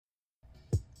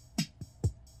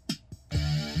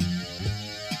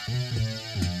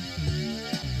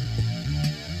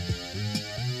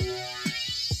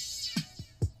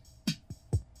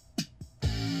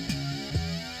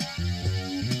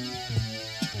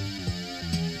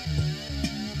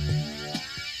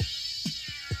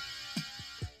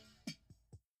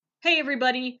Hey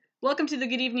everybody, welcome to the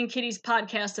Good Evening Kitties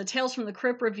podcast, a Tales from the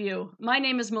Crypt review. My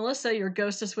name is Melissa, your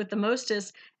ghostess with the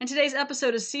mostest, and today's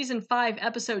episode is Season 5,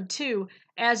 Episode 2,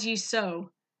 As Ye Sow.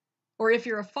 Or if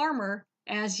you're a farmer,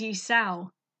 As Ye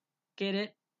Sow. Get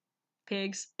it?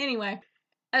 Pigs. Anyway,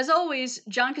 as always,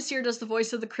 John Kassir does the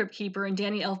voice of the Crypt Keeper and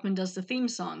Danny Elfman does the theme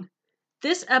song.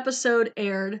 This episode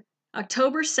aired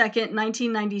October 2nd,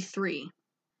 1993.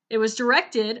 It was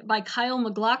directed by Kyle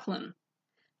MacLachlan.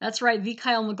 That's right, the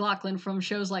Kyle MacLachlan from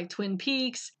shows like Twin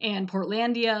Peaks and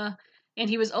Portlandia. And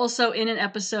he was also in an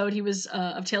episode,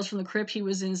 of Tales from the Crypt. He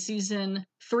was in Season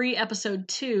 3, Episode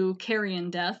 2,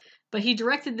 Carrion Death. But he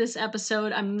directed this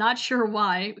episode, I'm not sure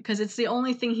why, because it's the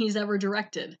only thing he's ever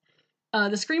directed.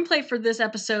 The screenplay for this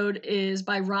episode is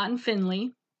by Rotten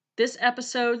Finley. This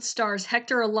episode stars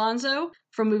Hector Alonso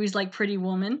from movies like Pretty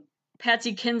Woman,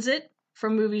 Patsy Kensit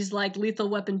from movies like Lethal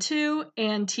Weapon 2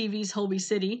 and TV's Holby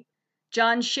City,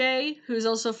 John Shea, who's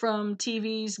also from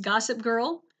TV's Gossip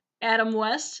Girl, Adam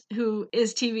West, who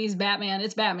is TV's Batman.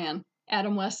 It's Batman.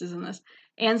 Adam West is in this.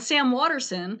 And Sam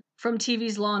Waterston from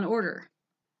TV's Law and Order.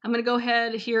 I'm going to go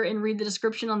ahead here and read the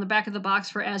description on the back of the box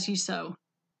for As You Sow.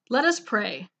 Let us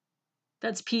pray.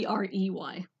 That's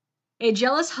P-R-E-Y. A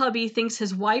jealous hubby thinks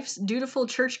his wife's dutiful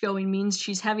church-going means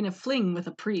she's having a fling with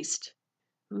a priest.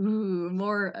 Ooh,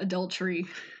 more adultery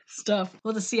stuff.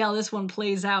 We'll have to see how this one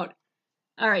plays out.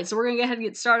 Alright, so we're going to go ahead and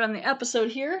get started on the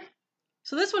episode here.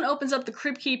 So this one opens up, the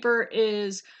Crypt Keeper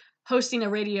is hosting a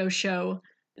radio show.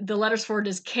 The letters for it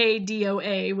is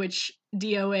KDOA, which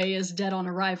DOA is dead on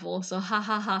arrival, so ha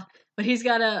ha ha. But he's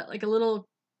got a little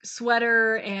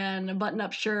sweater and a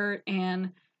button-up shirt,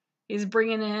 and he's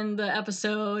bringing in the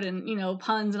episode and,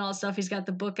 puns and all that stuff. He's got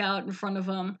the book out in front of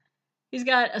him. He's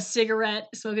got a cigarette,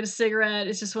 smoking a cigarette.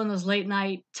 It's just one of those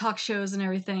late-night talk shows and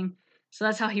everything. So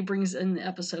that's how he brings in the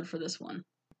episode for this one.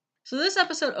 So this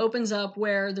episode opens up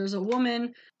where there's a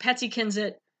woman, Patsy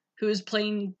Kensit, who is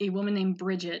playing a woman named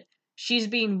Bridget. She's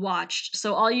being watched,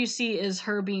 so all you see is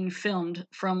her being filmed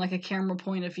from like a camera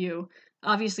point of view.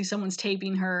 Obviously someone's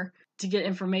taping her to get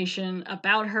information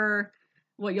about her.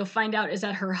 What you'll find out is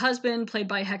that her husband, played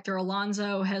by Hector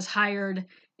Alonso, has hired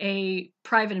a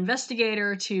private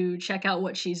investigator to check out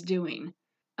what she's doing.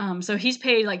 So he's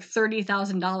paid like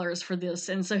 $30,000 for this.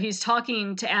 And so he's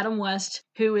talking to Adam West,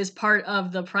 who is part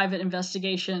of the private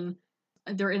investigation.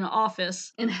 They're in an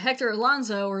office. And Hector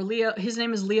Alonso, or Leo, his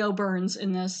name is Leo Burns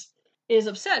in this, is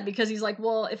upset because he's like,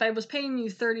 well, if I was paying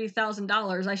you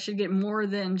 $30,000, I should get more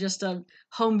than just a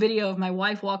home video of my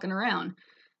wife walking around.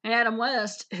 And Adam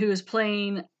West, who is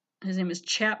playing, his name is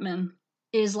Chapman,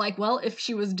 is like, well, if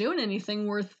she was doing anything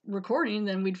worth recording,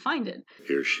 then we'd find it.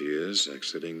 Here she is,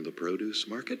 exiting the produce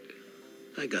market.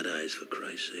 I got eyes, for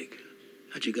Christ's sake.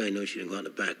 How'd you guy know she didn't go out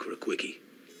in the back for a quickie?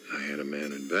 I had a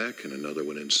man in back and another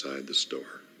one inside the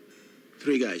store.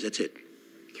 3 guys, that's it.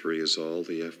 3 is all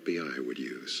the FBI would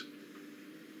use.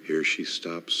 Here she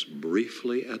stops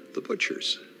briefly at the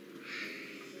butcher's.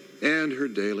 And her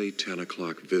daily 10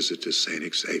 o'clock visit to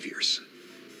St. Xavier's.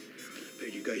 I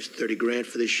paid you guys 30 grand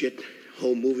for this shit.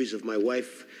 Whole movies of my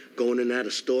wife going in and out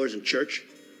of stores and church.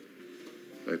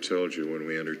 I told you when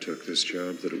we undertook this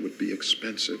job that it would be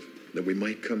expensive, that we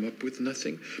might come up with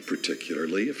nothing,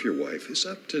 particularly if your wife is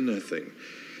up to nothing.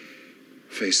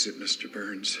 Face it, Mr.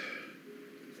 Burns,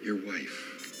 your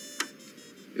wife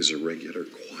is a regular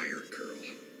choir girl.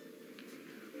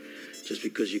 Just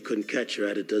because you couldn't catch her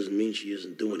at it doesn't mean she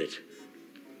isn't doing it.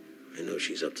 I know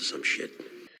she's up to some shit.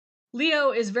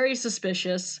 Leo is very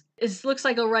suspicious. It looks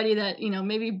like already that,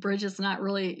 maybe Bridget's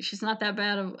she's not that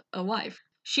bad of a wife.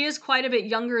 She is quite a bit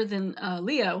younger than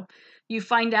Leo. You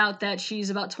find out that she's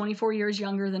about 24 years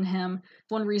younger than him.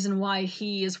 One reason why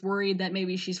he is worried that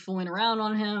maybe she's fooling around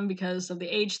on him because of the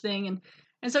age thing.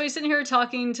 And so he's sitting here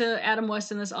talking to Adam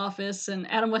West in this office,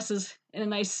 and Adam West is in a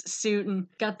nice suit and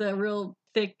got the real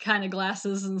thick kind of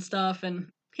glasses and stuff, and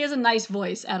he has a nice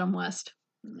voice, Adam West.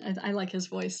 I like his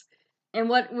voice. And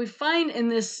what we find in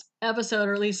this episode,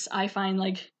 or at least I find,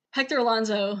 like, Hector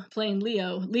Alonso playing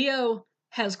Leo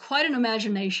has quite an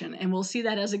imagination, and we'll see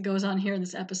that as it goes on here in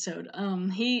this episode.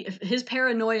 His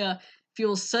paranoia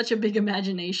fuels such a big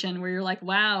imagination where you're like,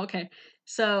 wow, okay.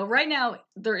 So right now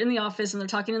they're in the office and they're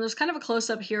talking, and there's kind of a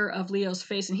close-up here of Leo's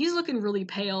face, and he's looking really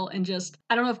pale and just,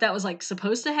 I don't know if that was like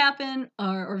supposed to happen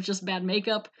or just bad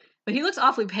makeup, but he looks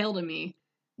awfully pale to me.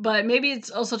 But maybe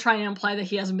it's also trying to imply that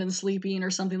he hasn't been sleeping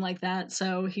or something like that,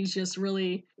 so he's just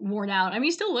really worn out. I mean,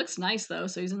 he still looks nice, though,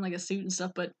 so he's in, like, a suit and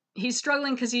stuff, but he's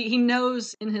struggling because he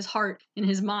knows in his heart, in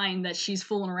his mind, that she's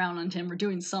fooling around on him or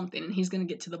doing something, and he's going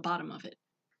to get to the bottom of it.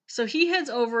 So he heads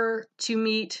over to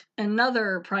meet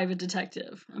another private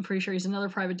detective. I'm pretty sure he's another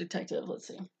private detective. Let's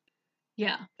see.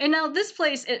 Yeah. And now this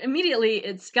place,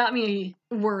 it's got me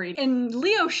worried. And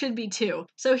Leo should be too.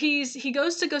 So he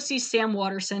goes to go see Sam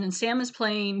Watterson, and Sam is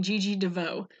playing Gigi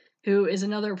DeVoe, who is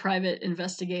another private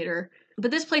investigator. But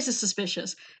this place is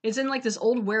suspicious. It's in like this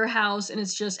old warehouse, and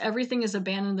it's just everything is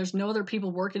abandoned. There's no other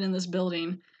people working in this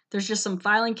building. There's just some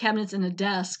filing cabinets and a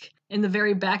desk in the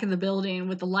very back of the building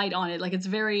with the light on it. Like it's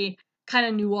very kind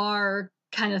of noir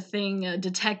kind of thing, a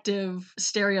detective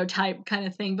stereotype kind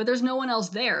of thing, but there's no one else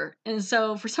there. And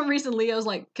so for some reason, Leo's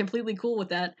like completely cool with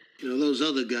that. You know, those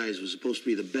other guys were supposed to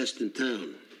be the best in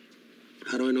town.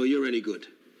 How do I know you're any good?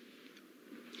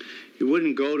 You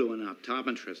wouldn't go to an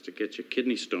optometrist to get your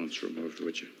kidney stones removed,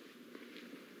 would you?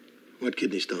 What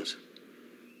kidney stones?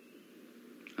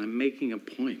 I'm making a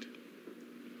point.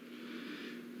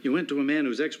 You went to a man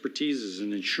whose expertise is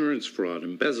in insurance fraud,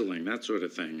 embezzling, that sort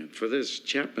of thing. And for this,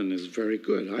 Chapman is very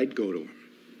good. I'd go to him.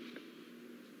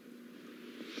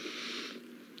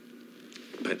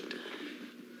 But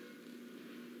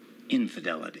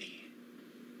infidelity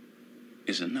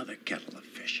is another kettle of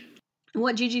fish. And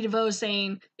what Gigi DeVoe is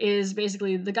saying is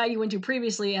basically the guy you went to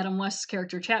previously, Adam West's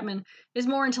character Chapman, is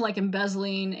more into like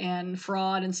embezzling and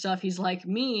fraud and stuff. He's like,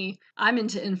 me, I'm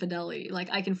into infidelity. Like,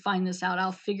 I can find this out.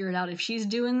 I'll figure it out. If she's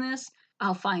doing this,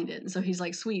 I'll find it. And so he's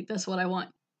like, sweet, that's what I want.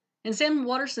 And Sam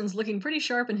Watterson's looking pretty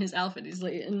sharp in his outfit. He's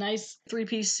like a nice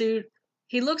 3-piece suit.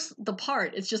 He looks the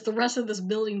part. It's just the rest of this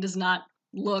building does not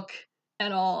look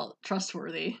at all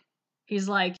trustworthy. He's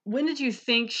like, when did you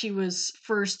think she was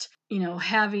first,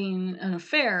 having an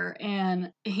affair?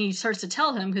 And he starts to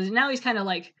tell him, because now he's kind of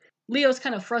like, Leo's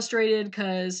kind of frustrated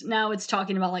because now it's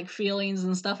talking about like feelings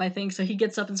and stuff, I think. So he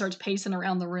gets up and starts pacing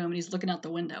around the room and he's looking out the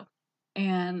window.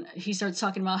 And he starts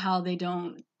talking about how they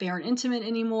aren't intimate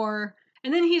anymore.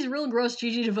 And then he's real gross.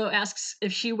 Gigi DeVoe asks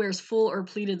if she wears full or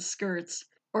pleated skirts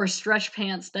or stretch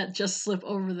pants that just slip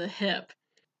over the hip.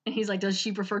 And he's like, does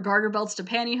she prefer garter belts to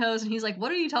pantyhose? And he's like,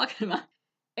 what are you talking about?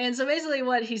 And so basically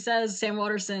what he says, Sam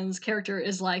Watterson's character,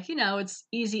 is like, it's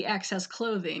easy access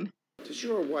clothing. Does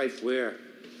your wife wear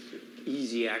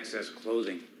easy access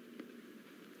clothing?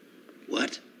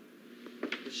 What?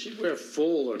 Does she wear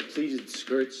full or pleated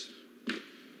skirts?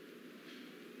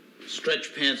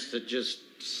 Stretch pants that just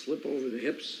slip over the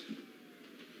hips?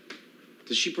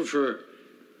 Does she prefer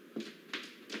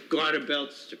garter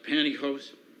belts to pantyhose?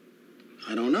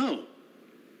 I don't know.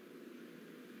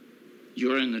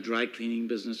 You're in the dry cleaning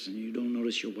business and you don't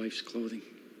notice your wife's clothing?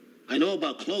 I know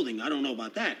about clothing. I don't know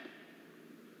about that.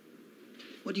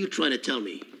 What are you trying to tell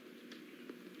me?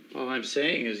 All I'm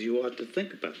saying is you ought to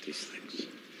think about these things.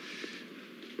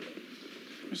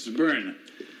 Mr. Byrne,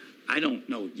 I don't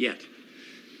know yet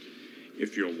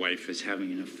if your wife is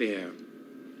having an affair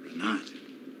or not.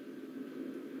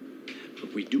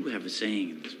 But we do have a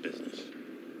saying in this business.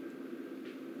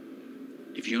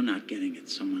 If you're not getting it,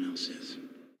 someone else is.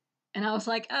 And I was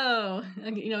like, oh,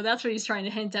 that's what he's trying to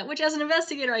hint at, which as an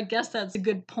investigator, I guess that's a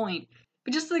good point.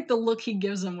 But just like the look he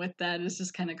gives him with that is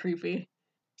just kind of creepy.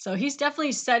 So he's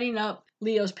definitely setting up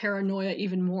Leo's paranoia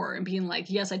even more and being like,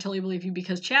 yes, I totally believe you,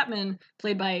 because Chapman,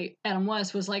 played by Adam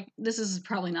West, was like, this is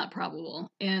probably not probable.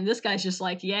 And this guy's just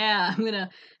like, yeah, I'm going to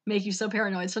make you so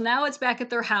paranoid. So now it's back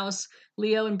at their house,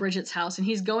 Leo and Bridget's house, and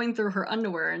he's going through her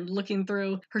underwear and looking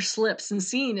through her slips and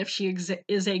seeing if she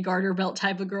is a garter belt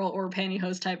type of girl or a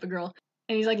pantyhose type of girl.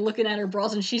 And he's like looking at her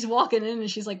bras, and she's walking in and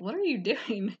she's like, what are you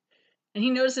doing? And he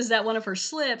notices that one of her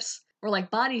slips, or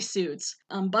like bodysuits,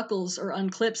 buckles or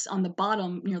unclips on the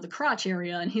bottom near the crotch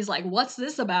area. And he's like, what's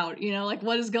this about? Like,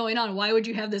 what is going on? Why would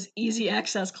you have this easy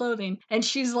access clothing? And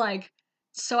she's like,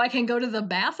 so I can go to the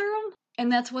bathroom?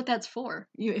 And that's what that's for.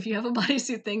 If you have a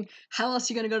bodysuit thing, how else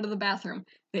are you going to go to the bathroom?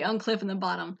 They unclip in the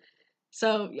bottom.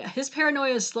 So yeah, his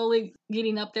paranoia is slowly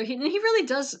getting up there. He really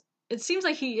does. It seems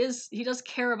like he does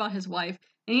care about his wife.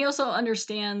 And he also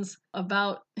understands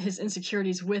about his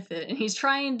insecurities with it. And he's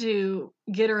trying to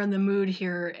get her in the mood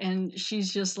here. And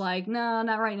she's just like, no,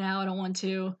 not right now. I don't want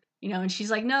to. And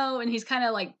she's like, no. And he's kind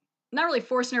of like, not really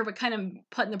forcing her, but kind of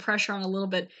putting the pressure on a little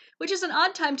bit, which is an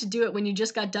odd time to do it when you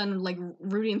just got done like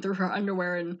rooting through her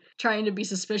underwear and trying to be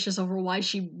suspicious over why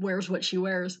she wears what she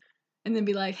wears. And then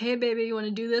be like, hey, baby, you want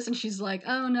to do this? And she's like,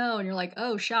 oh, no. And you're like,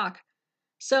 oh, shock.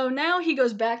 So now he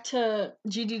goes back to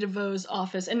Gigi DeVoe's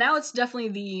office, and now it's definitely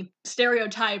the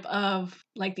stereotype of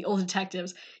like the old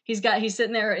detectives. He's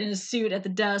sitting there in his suit at the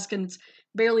desk, and it's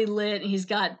barely lit, and he's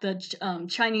got the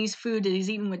Chinese food that he's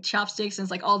eating with chopsticks, and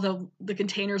it's like all the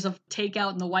containers of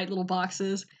takeout in the white little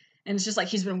boxes, and it's just like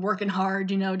he's been working hard,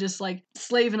 just like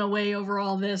slaving away over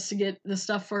all this to get the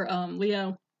stuff for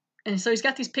Leo. And so he's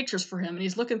got these pictures for him, and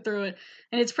he's looking through it,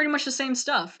 and it's pretty much the same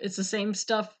stuff. It's the same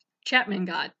stuff Chapman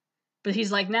got. But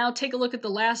he's like, now take a look at the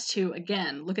last two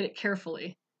again. Look at it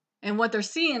carefully. And what they're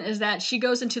seeing is that she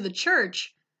goes into the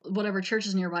church, whatever church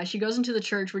is nearby. She goes into the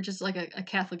church, which is like a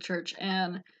Catholic church.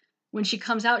 And when she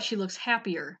comes out, she looks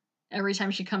happier every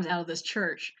time she comes out of this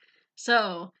church.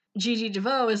 So Gigi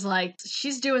DeVoe is like,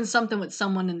 she's doing something with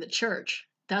someone in the church.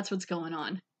 That's what's going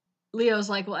on. Leo's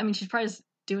like, well, I mean, she's probably just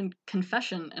doing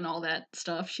confession and all that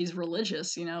stuff. She's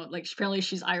religious, you know, like apparently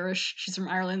she's Irish. She's from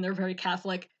Ireland. They're very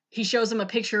Catholic. He shows him a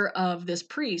picture of this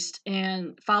priest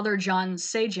and Father John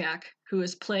Sajak, who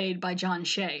is played by John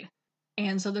Shea.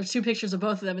 And so there's two pictures of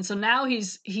both of them. And so now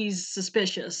he's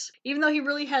suspicious, even though he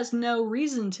really has no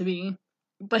reason to be.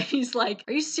 But he's like,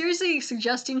 are you seriously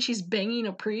suggesting she's banging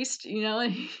a priest? You know?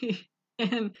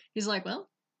 And he's like, well,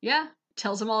 yeah.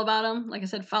 Tells him all about him. Like I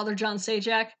said, Father John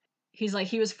Sajak. He's like,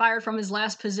 he was fired from his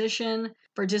last position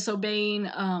for disobeying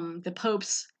the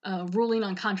Pope's ruling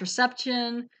on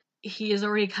contraception. He is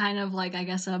already kind of like, I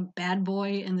guess, a bad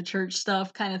boy in the church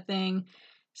stuff kind of thing.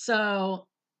 So,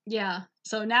 yeah.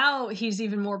 So now he's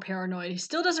even more paranoid. He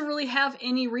still doesn't really have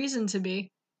any reason to be.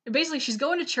 Basically, she's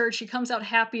going to church. She comes out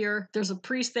happier. There's a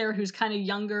priest there who's kind of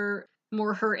younger,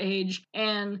 more her age.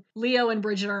 And Leo and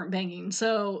Bridget aren't banging.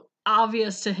 So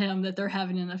obvious to him that they're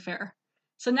having an affair.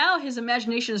 So now his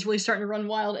imagination is really starting to run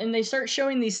wild, and they start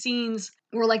showing these scenes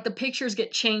where like the pictures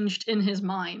get changed in his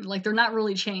mind. Like they're not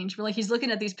really changed, but like he's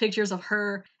looking at these pictures of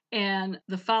her and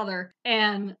the father,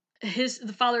 and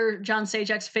the father John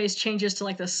Sajak's face changes to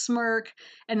like the smirk,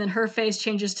 and then her face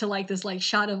changes to like this like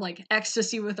shot of like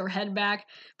ecstasy with her head back,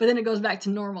 but then it goes back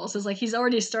to normal. So it's like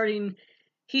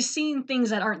he's seeing things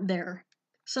that aren't there.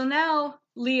 So now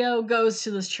Leo goes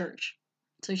to this church.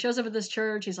 So he shows up at this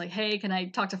church. He's like, hey, can I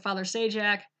talk to Father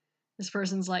Sajak? This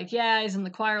person's like, yeah, he's in the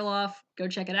choir loft. Go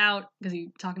check it out, because he's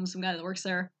talking to some guy that works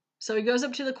there. So he goes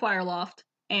up to the choir loft,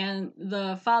 and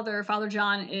the Father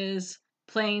John, is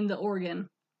playing the organ.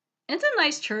 And it's a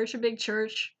nice church, a big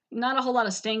church. Not a whole lot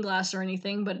of stained glass or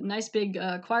anything, but a nice big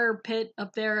choir pit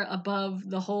up there above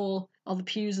all the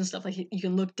pews and stuff. Like you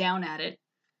can look down at it.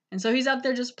 And so he's up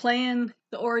there just playing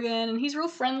the organ, and he's real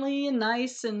friendly and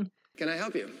nice. And can I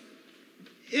help you?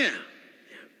 Yeah.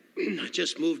 I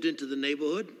just moved into the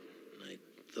neighborhood. I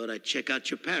thought I'd check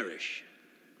out your parish.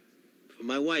 For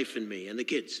my wife and me and the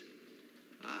kids.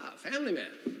 Ah, family man.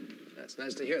 That's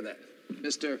nice to hear that.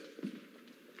 Mr.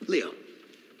 Leo.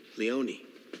 Leone.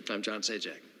 I'm John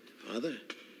Sajak. Father?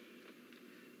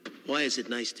 Why is it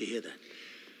nice to hear that?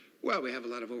 Well, we have a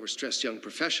lot of overstressed young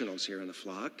professionals here in the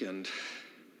flock, and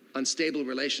unstable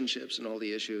relationships and all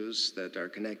the issues that are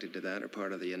connected to that are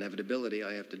part of the inevitability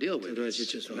I have to deal with.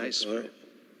 It's just nice. All right.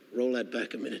 Roll that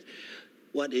back a minute.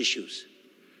 What issues?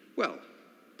 Well,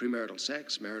 premarital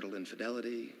sex, marital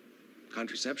infidelity,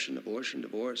 contraception, abortion,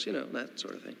 divorce, that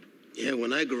sort of thing. Yeah,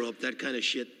 when I grew up, that kind of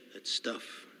shit, that stuff,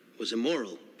 was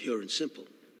immoral, pure and simple.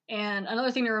 And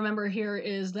another thing to remember here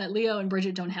is that Leo and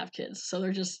Bridget don't have kids. So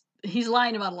he's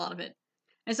lying about a lot of it.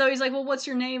 And so he's like, well, what's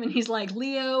your name? And he's like,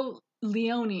 Leone.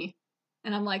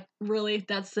 And I'm like, really?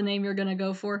 That's the name you're going to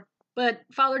go for? But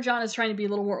Father John is trying to be a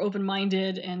little more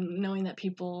open-minded and knowing that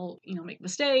people, make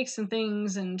mistakes and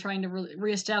things, and trying to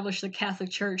reestablish the Catholic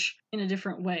Church in a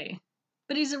different way.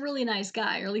 But he's a really nice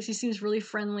guy, or at least he seems really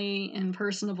friendly and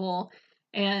personable.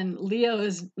 And Leo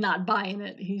is not buying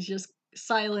it. He's just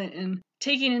silent and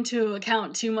taking into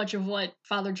account too much of what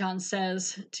Father John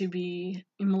says to be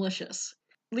malicious.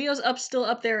 Leo's still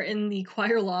up there in the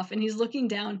choir loft, and he's looking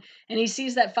down, and he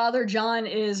sees that Father John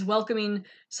is welcoming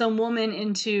some woman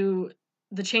into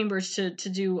the chambers to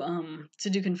do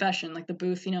confession, like the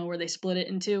booth, where they split it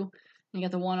in two. You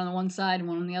got the one on the one side and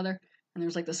one on the other, and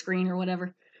there's like the screen or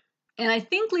whatever. And I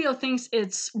think Leo thinks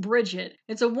it's Bridget.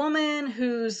 It's a woman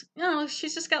who's,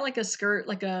 she's just got like a skirt,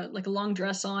 like a long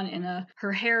dress on, and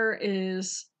her hair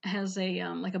has a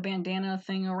like a bandana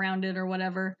thing around it or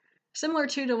whatever. Similar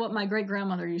to what my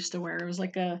great-grandmother used to wear. It was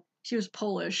like she was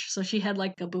Polish, so she had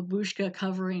like a babushka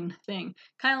covering thing.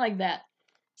 Kind of like that.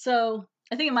 So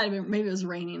I think it might have been, maybe it was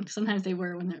raining. Sometimes they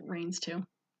wear it when it rains too.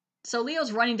 So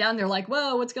Leo's running down there like,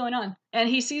 whoa, what's going on? And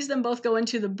he sees them both go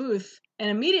into the booth, and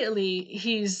immediately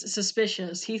he's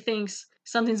suspicious. He thinks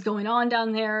something's going on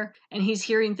down there, and he's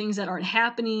hearing things that aren't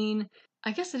happening.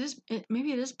 I guess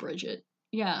maybe it is Bridget.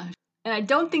 Yeah. And I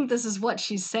don't think this is what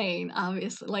she's saying,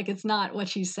 obviously. Like, it's not what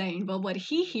she's saying, but what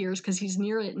he hears, because he's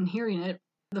near it and hearing it,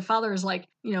 the father is like,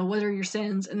 what are your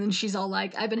sins? And then she's all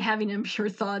like, I've been having impure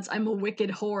thoughts. I'm a wicked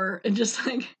whore. And just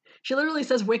like, she literally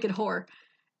says wicked whore.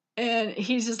 And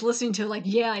he's just listening to it like,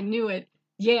 yeah, I knew it.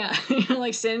 Yeah.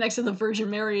 Like standing next to the Virgin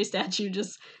Mary statue,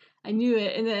 I knew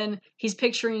it. And then he's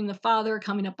picturing the father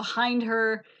coming up behind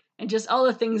her and just all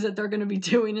the things that they're going to be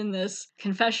doing in this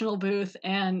confessional booth.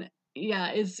 And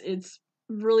yeah, it's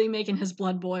really making his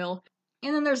blood boil.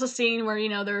 And then there's a scene where, you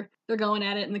know, they're going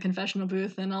at it in the confessional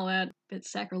booth and all that. Bit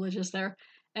sacrilegious there.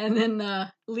 And then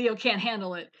Leo can't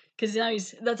handle it because now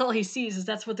that's all he sees is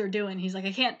that's what they're doing. He's like,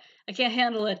 I can't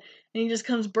handle it. And he just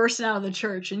comes bursting out of the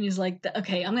church and he's like,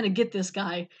 okay, I'm gonna get this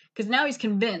guy because now he's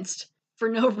convinced for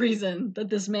no reason that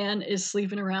this man is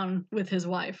sleeping around with his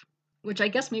wife, which I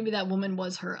guess maybe that woman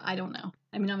was her. I don't know.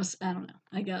 I mean, I don't know.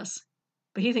 I guess,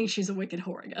 but he thinks she's a wicked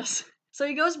whore. I guess. So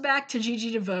he goes back to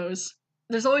Gigi DeVoe's.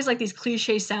 There's always like these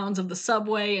cliche sounds of the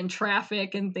subway and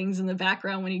traffic and things in the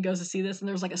background when he goes to see this, and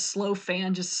there's like a slow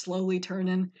fan just slowly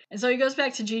turning. And so he goes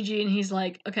back to Gigi and he's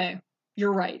like, okay,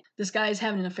 you're right. This guy's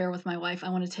having an affair with my wife. I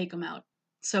want to take him out.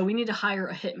 So we need to hire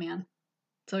a hitman.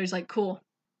 So he's like, cool.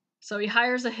 So he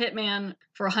hires a hitman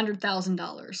for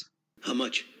 $100,000. How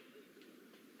much?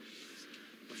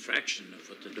 A fraction of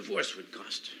what the divorce would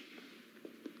cost.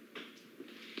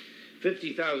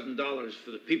 $50,000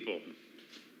 for the people.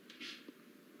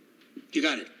 You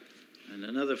got it. And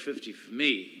another 50 for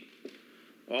me.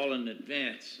 All in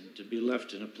advance and to be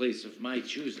left in a place of my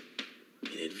choosing.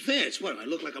 In advance? What, do I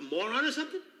look like a moron or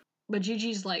something? But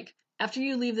Gigi's like, after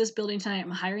you leave this building tonight,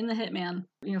 I'm hiring the hitman.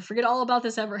 You know, forget all about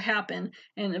this ever happened.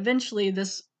 And eventually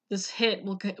this hit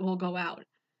will go out.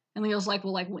 And Leo's like,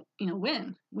 well, like, you know,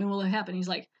 when? When will it happen? He's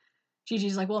like,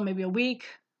 Gigi's like, well, maybe a week,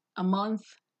 a month,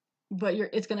 but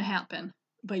it's going to happen.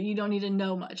 But you don't need to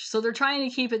know much. So they're trying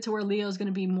to keep it to where Leo's going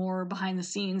to be more behind the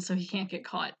scenes so he can't get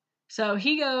caught. So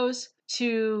he goes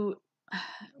to,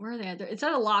 where are they at? It's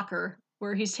at a locker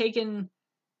where he's taken,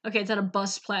 okay, it's at a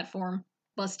bus platform,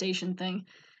 bus station thing.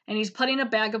 And he's putting a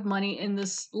bag of money in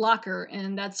this locker,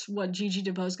 and that's what Gigi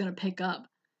DeVoe's going to pick up.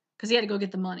 Because he had to go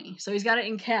get the money. So he's got it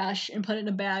in cash and put it in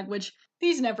a bag, which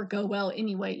these never go well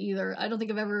anyway either. I don't think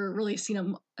I've ever really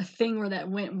seen a thing where that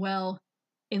went well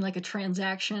in like a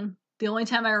transaction. The only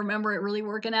time I remember it really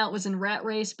working out was in Rat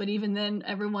Race, but even then,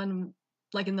 everyone,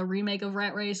 like in the remake of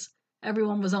Rat Race,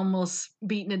 everyone was almost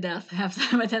beaten to death half the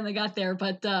time by the time they got there.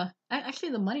 But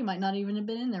actually, the money might not even have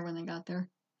been in there when they got there.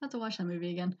 I'll have to watch that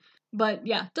movie again. But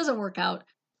yeah, doesn't work out.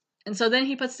 And so then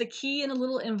he puts the key in a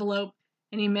little envelope,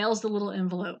 and he mails the little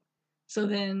envelope. So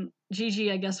then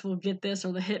Gigi, I guess, will get this,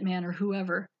 or the hitman, or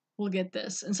whoever will get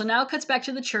this. And so now it cuts back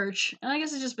to the church, and I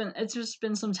guess it's just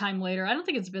been some time later. I don't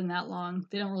think it's been that long.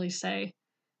 They don't really say.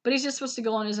 But he's just supposed to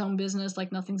go on his own business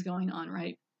like nothing's going on,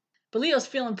 right? But Leo's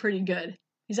feeling pretty good.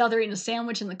 He's out there eating a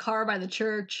sandwich in the car by the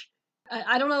church.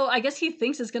 I don't know. I guess he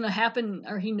thinks it's going to happen,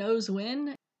 or he knows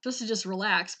when, just to just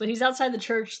relax. But he's outside the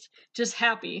church just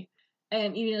happy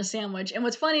and eating a sandwich. And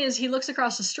what's funny is he looks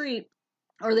across the street,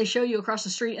 or they show you across the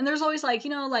street, and there's always like,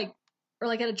 you know, like, or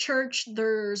like at a church,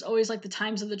 there's always like the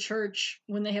times of the church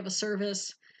when they have a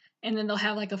service, and then they'll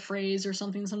have like a phrase or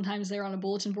something sometimes there on a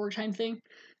bulletin board kind of thing.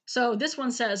 So this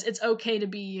one says, it's okay to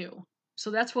be you.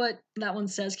 So that's what that one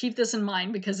says. Keep this in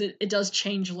mind because it does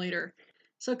change later.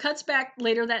 So it cuts back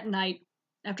later that night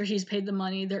after he's paid the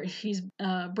money.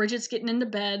 Bridget's getting into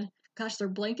bed. Gosh, their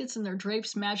blankets and their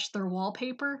drapes match their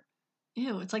wallpaper.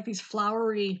 Ew, it's like these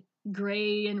flowery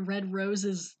gray and red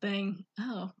roses thing.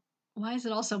 Oh, why is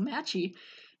it all so matchy?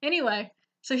 Anyway,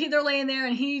 so they're laying there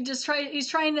and he's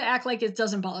trying to act like it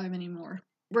doesn't bother him anymore.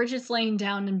 Bridget's laying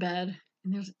down in bed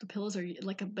and the pillows are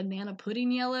like a banana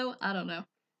pudding yellow. I don't know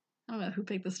who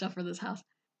picked the stuff for this house.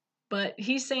 But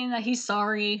he's saying that he's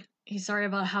sorry. He's sorry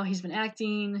about how he's been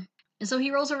acting. And so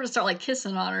he rolls over to start like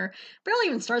kissing on her. Barely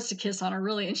even starts to kiss on her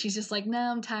really, and she's just like, "No,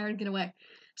 I'm tired, get away."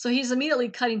 So he's immediately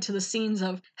cutting to the scenes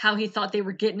of how he thought they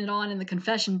were getting it on in the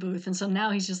confession booth. And so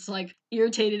now he's just like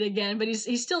irritated again, but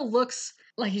he still looks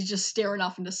like he's just staring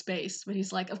off into space. But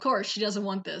he's like, of course, she doesn't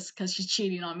want this because she's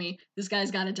cheating on me. This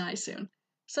guy's got to die soon.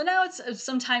 So now it's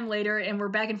some time later and we're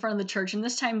back in front of the church. And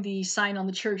this time the sign on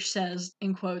the church says,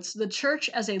 in quotes, "The church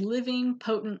as a living,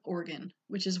 potent organ,"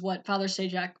 which is what Father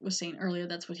Sajak was saying earlier.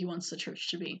 That's what he wants the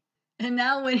church to be. And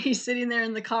now when he's sitting there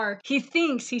in the car, he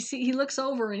thinks he looks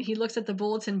over and he looks at the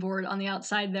bulletin board on the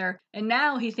outside there. And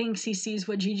now he thinks he sees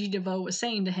what Gigi DeVoe was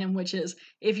saying to him, which is,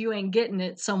 if you ain't getting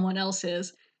it, someone else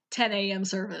is. 10 a.m.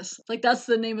 service. Like that's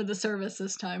the name of the service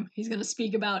this time. He's going to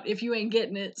speak about, if you ain't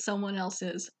getting it, someone else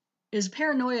is. His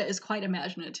paranoia is quite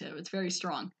imaginative. It's very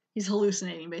strong. He's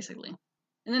hallucinating, basically.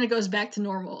 And then it goes back to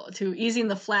normal, to easing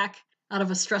the flack out of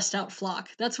a stressed out flock.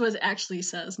 That's what it actually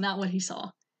says, not what he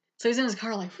saw. So he's in his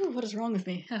car like, what is wrong with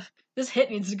me? This hit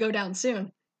needs to go down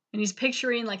soon. And he's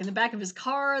picturing, like, in the back of his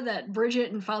car that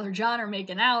Bridget and Father John are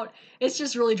making out. It's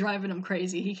just really driving him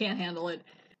crazy. He can't handle it.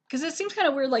 Because it seems kind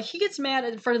of weird. Like, he gets mad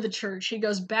in front of the church. He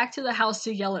goes back to the house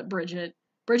to yell at Bridget.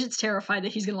 Bridget's terrified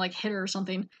that he's going to, like, hit her or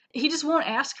something. He just won't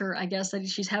ask her, I guess, that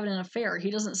she's having an affair. He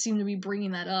doesn't seem to be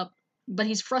bringing that up. but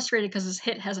he's frustrated because his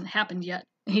hit hasn't happened yet.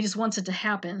 And he just wants it to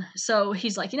happen. So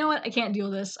he's like, you know what? I can't deal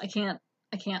with this. I can't.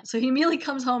 So he immediately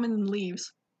comes home and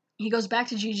leaves. He goes back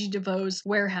to Gigi DeVoe's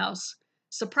warehouse.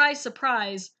 Surprise,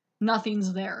 surprise,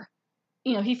 nothing's there.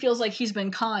 You know, he feels like he's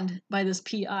been conned by this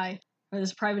PI, or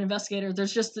this private investigator.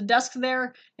 There's just the desk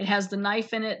there. It has the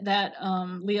knife in it that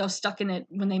Leo stuck in it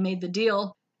when they made the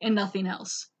deal, and nothing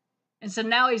else. And so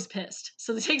now he's pissed.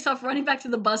 So he takes off running back to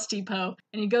the bus depot,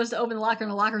 and he goes to open the locker,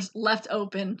 and the locker's left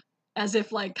open, as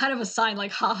if like kind of a sign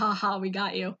like, ha ha ha, we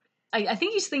got you. I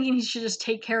think he's thinking he should just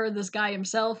take care of this guy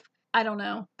himself. I don't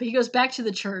know. But he goes back to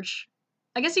the church.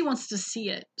 I guess he wants to see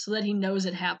it so that he knows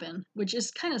it happened, which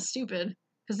is kind of stupid,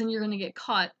 because then you're going to get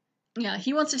caught. Yeah,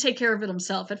 he wants to take care of it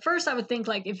himself. At first, I would think,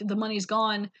 like, if the money's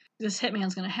gone, this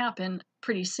hitman's going to happen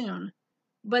pretty soon.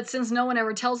 But since no one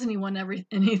ever tells anyone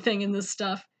anything in this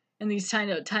stuff, in these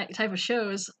type of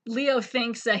shows, Leo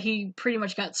thinks that he pretty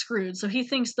much got screwed. So he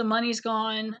thinks the money's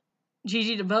gone,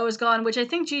 Gigi DeVoe is gone, which I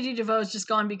think Gigi DeVoe is just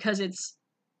gone because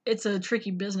it's a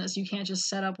tricky business. You can't just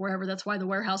set up wherever. That's why the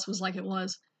warehouse was like it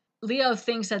was. Leo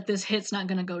thinks that this hit's not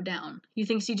going to go down. He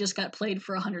thinks he just got played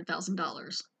for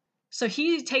 $100,000. So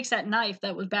he takes that knife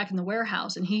that was back in the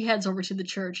warehouse and he heads over to the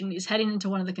church, and he's heading into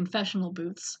one of the confessional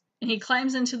booths. And he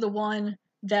climbs into the one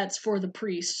that's for the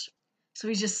priest. So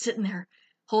he's just sitting there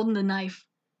holding the knife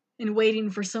and waiting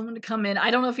for someone to come in.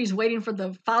 I don't know if he's waiting for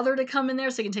the father to come in there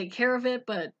so he can take care of it,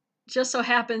 but just so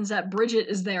happens that Bridget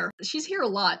is there. She's here a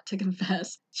lot to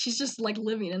confess. She's just like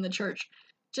living in the church.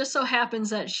 Just so happens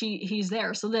that he's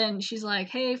there. So then she's like,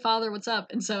 hey, father, what's up?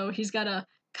 And so he's got to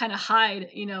kind of hide,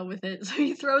 with it. So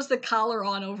he throws the collar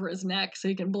on over his neck so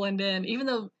he can blend in, even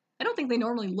though I don't think they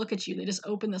normally look at you. They just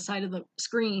open the side of the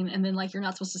screen and then like you're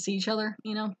not supposed to see each other,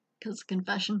 because it's a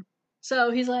confession.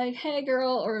 So he's like, hey,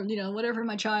 girl, or, whatever,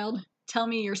 my child, tell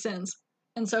me your sins.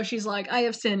 And so she's like, I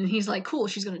have sinned. And he's like, cool,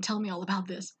 she's going to tell me all about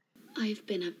this. I've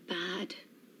been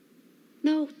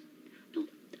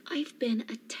I've been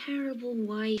a terrible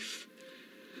wife.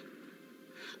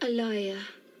 A liar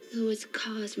who has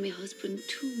caused my husband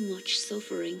too much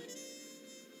suffering.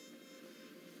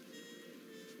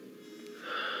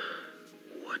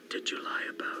 What did you lie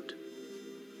about?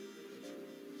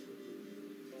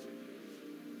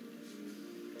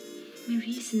 My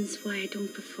reasons why I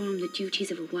don't perform the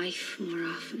duties of a wife more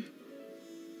often.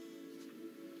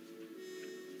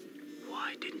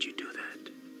 Why didn't you do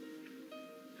that?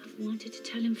 I've wanted to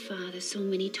tell him, Father, so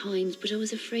many times, but I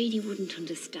was afraid he wouldn't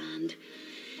understand.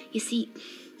 You see,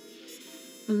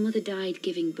 my mother died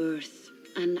giving birth,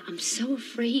 and I'm so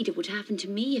afraid it would happen to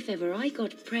me if ever I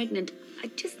got pregnant.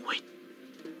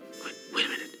 Wait a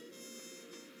minute.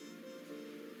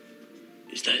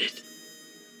 Is that it?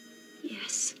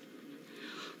 Yes.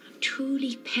 I'm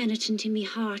truly penitent in my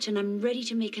heart, and I'm ready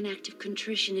to make an act of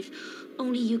contrition if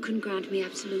only you can grant me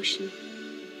absolution.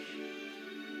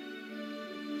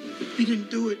 You didn't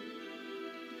do it.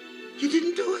 You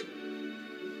didn't do it.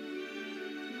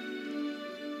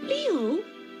 Leo?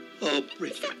 Oh,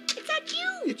 Bridge. Is that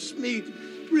you? It's me,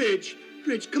 Bridge.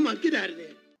 Bridge, come on, get out of there.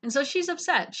 And so she's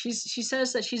upset. She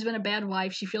says that she's been a bad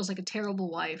wife. She feels like a terrible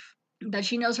wife. That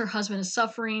she knows her husband is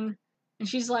suffering. And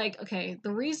she's like, okay,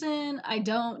 the reason I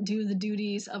don't do the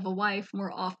duties of a wife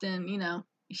more often,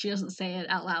 she doesn't say it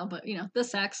out loud, but, the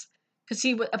sex. Because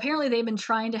apparently they've been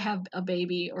trying to have a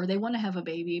baby, or they want to have a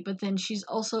baby, but then she's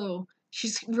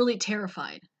really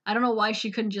terrified. I don't know why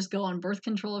she couldn't just go on birth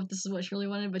control if this is what she really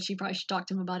wanted, but she probably should talk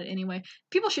to him about it anyway.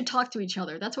 People should talk to each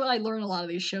other. That's what I learn a lot of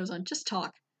these shows on. Just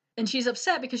talk. And she's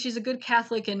upset because she's a good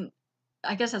Catholic, and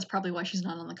I guess that's probably why she's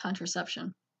not on the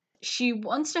contraception. She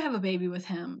wants to have a baby with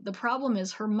him. The problem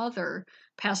is her mother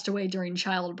passed away during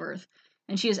childbirth,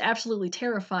 and she is absolutely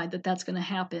terrified that that's going to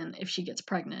happen if she gets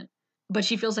pregnant. But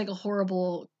she feels like a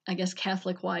horrible, I guess,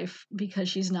 Catholic wife because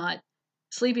she's not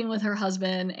sleeping with her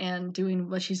husband and doing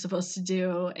what she's supposed to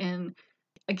do, and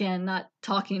again, not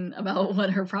talking about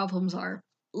what her problems are.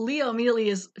 Leo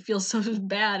immediately feels so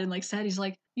bad and like sad. He's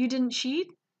like, you didn't cheat?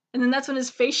 And then that's when his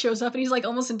face shows up and he's like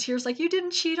almost in tears, like, you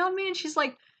didn't cheat on me? And she's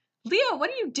like, Leo, what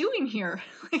are you doing here?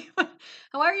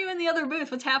 Why are you in the other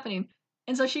booth? What's happening?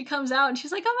 And so she comes out and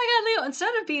she's like, oh my God, Leo,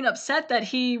 instead of being upset that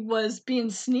he was being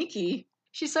sneaky,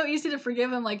 she's so easy to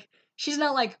forgive him. Like, she's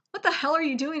not like, what the hell are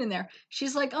you doing in there?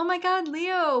 She's like, oh my God,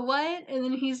 Leo, what? And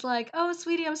then he's like, oh,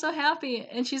 sweetie, I'm so happy.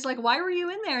 And she's like, why were you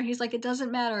in there? And he's like, it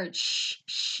doesn't matter. Shh,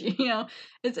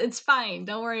 it's fine.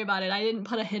 Don't worry about it. I didn't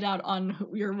put a hit out on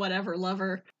your whatever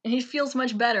lover. And he feels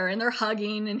much better. And they're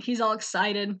hugging and he's all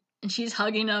excited. And she's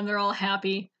hugging him. They're all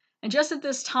happy. And just at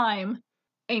this time,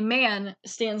 a man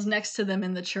stands next to them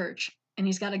in the church. And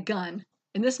he's got a gun.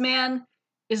 And this man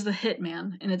is the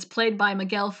hitman. And it's played by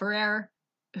Miguel Ferrer.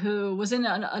 who was in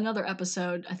another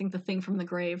episode, I think The Thing from the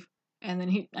Grave. And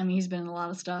then he's been in a lot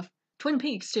of stuff. Twin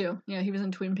Peaks, too. Yeah, he was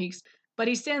in Twin Peaks. But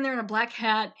he's standing there in a black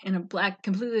hat and a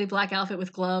completely black outfit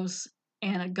with gloves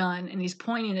and a gun, and he's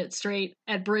pointing it straight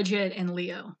at Bridget and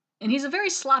Leo. And he's a very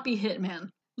sloppy hitman.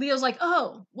 Leo's like,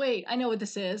 oh, wait, I know what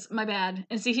this is. My bad.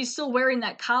 And see, he's still wearing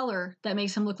that collar that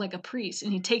makes him look like a priest,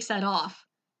 and he takes that off.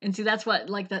 And see, that's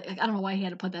what, I don't know why he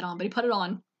had to put that on, but he put it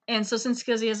on. And so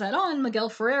because he has that on, Miguel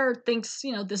Ferrer thinks,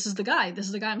 this is the guy. This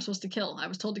is the guy I'm supposed to kill. I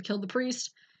was told to kill the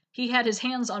priest. He had his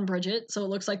hands on Bridget, so it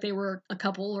looks like they were a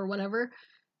couple or whatever.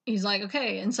 He's like,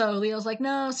 okay. And so Leo's like,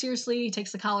 no, seriously. He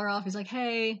takes the collar off. He's like,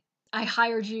 hey, I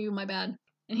hired you. My bad.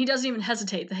 And he doesn't even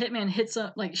hesitate. The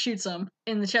hitman shoots him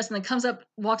in the chest, and then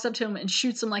walks up to him and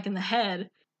shoots him in the head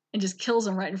and just kills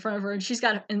him right in front of her.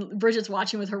 And Bridget's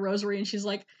watching with her rosary, and she's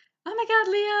like, oh my God,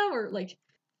 Leo. Or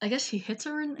I guess he hits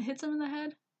him in the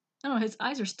head. I don't know. His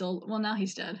eyes are still, well, now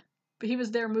he's dead. But he was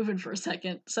there moving for a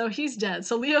second. So he's dead.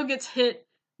 So Leo gets hit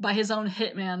by his own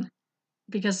hitman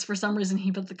because for some reason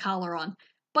he put the collar on.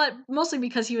 But mostly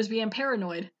because he was being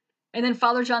paranoid. And then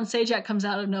Father John Sajak comes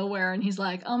out of nowhere and he's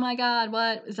like, oh my God,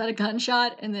 what? Is that a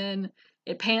gunshot? And then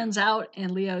it pans out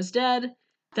and Leo's dead.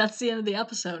 That's the end of the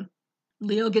episode.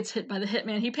 Leo gets hit by the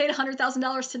hitman. He paid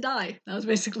 $100,000 to die. That was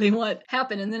basically what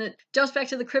happened. And then it jumps back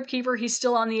to the Crypt Keeper. He's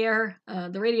still on the air,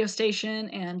 the radio station,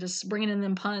 and just bringing in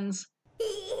them puns.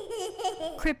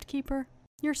 Crypt Keeper,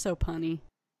 you're so punny.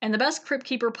 And the best Crypt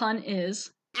Keeper pun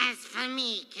is... As for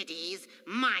me, kiddies,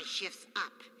 my shift's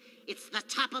up. It's the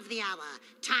top of the hour.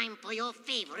 Time for your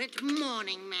favorite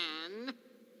morning man.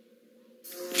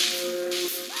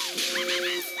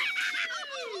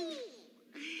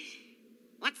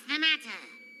 What's the matter?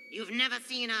 You've never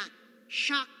seen a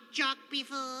shock jock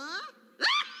before?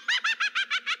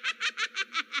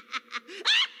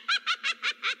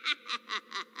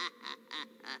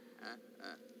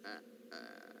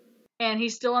 And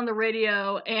he's still on the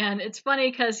radio, and it's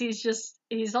funny because he's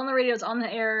on the radio, it's on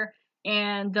the air,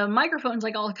 and the microphone's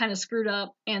all kind of screwed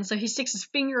up, and so he sticks his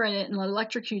finger in it and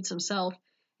electrocutes himself.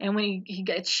 And when he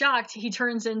gets shocked, he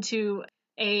turns into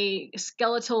a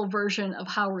skeletal version of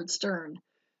Howard Stern.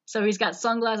 So he's got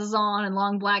sunglasses on and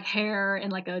long black hair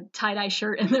and a tie-dye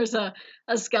shirt, and there's a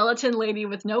skeleton lady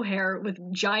with no hair with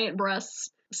giant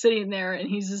breasts sitting there, and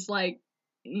he's just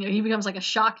he becomes like a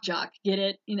shock jock, get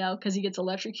it? Because he gets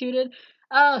electrocuted.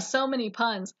 Oh, so many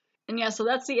puns. And yeah, so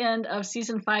that's the end of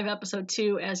Season 5, Episode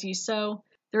 2, As You Sow.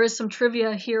 There is some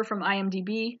trivia here from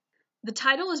IMDb. The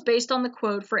title is based on the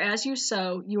quote, "For as you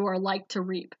sow, you are like to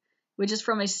reap," which is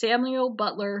from a Samuel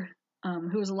Butler,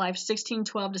 who was alive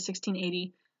 1612 to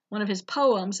 1680, one of his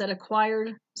poems that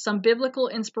acquired some biblical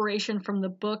inspiration from the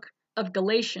book of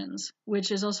Galatians,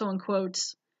 which is also in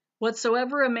quotes,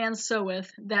 "Whatsoever a man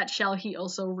soweth, that shall he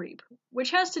also reap,"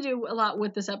 which has to do a lot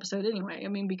with this episode anyway. I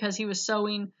mean, because he was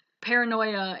sowing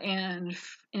paranoia and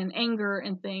anger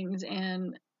and things,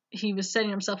 and he was setting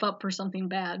himself up for something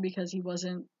bad because he was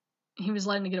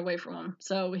letting it get away from him.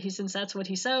 So since that's what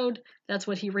he sowed, that's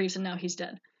what he reaps, and now he's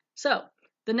dead. So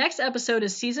the next episode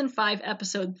is Season 5,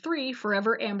 Episode 3,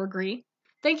 Forever Ambergris.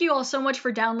 Thank you all so much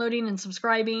for downloading and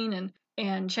subscribing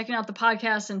and checking out the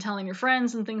podcast and telling your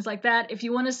friends and things like that. If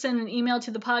you want to send an email to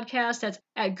the podcast, that's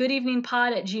at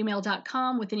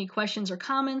goodeveningpod@gmail.com with any questions or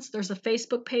comments. There's a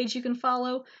Facebook page you can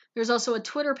follow. There's also a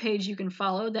Twitter page you can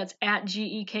follow. That's at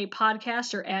GEK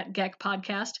Podcast or at GEK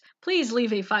Podcast. Please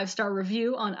leave a 5-star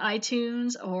review on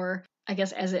iTunes, or I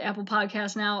guess as an Apple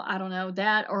Podcast now, I don't know,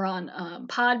 that, or on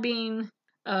Podbean.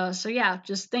 So yeah,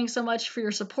 just thanks so much for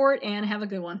your support and have a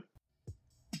good one.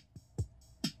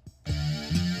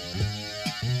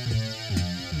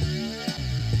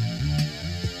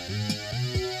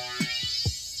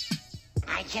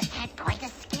 I just had quite a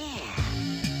scare.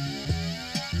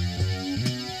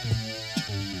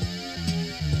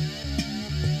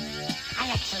 I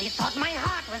actually thought my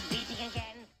heart was beating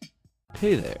again.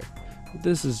 Hey there,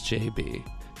 this is JB,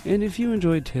 and if you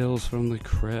enjoyed Tales from the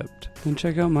Crypt, then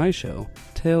check out my show,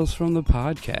 Tales from the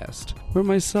Podcast, where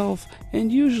myself,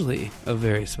 and usually a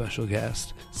very special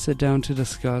guest, sit down to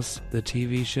discuss the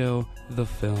TV show, the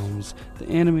films, the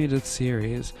animated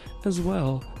series, as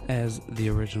well as the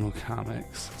original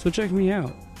comics. So check me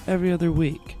out every other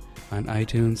week on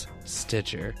iTunes,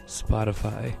 Stitcher,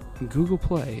 Spotify, Google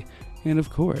Play, and of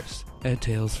course at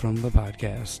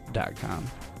talesfromthepodcast.com.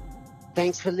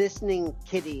 Thanks for listening,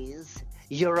 kiddies.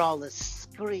 You're all a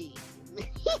scream.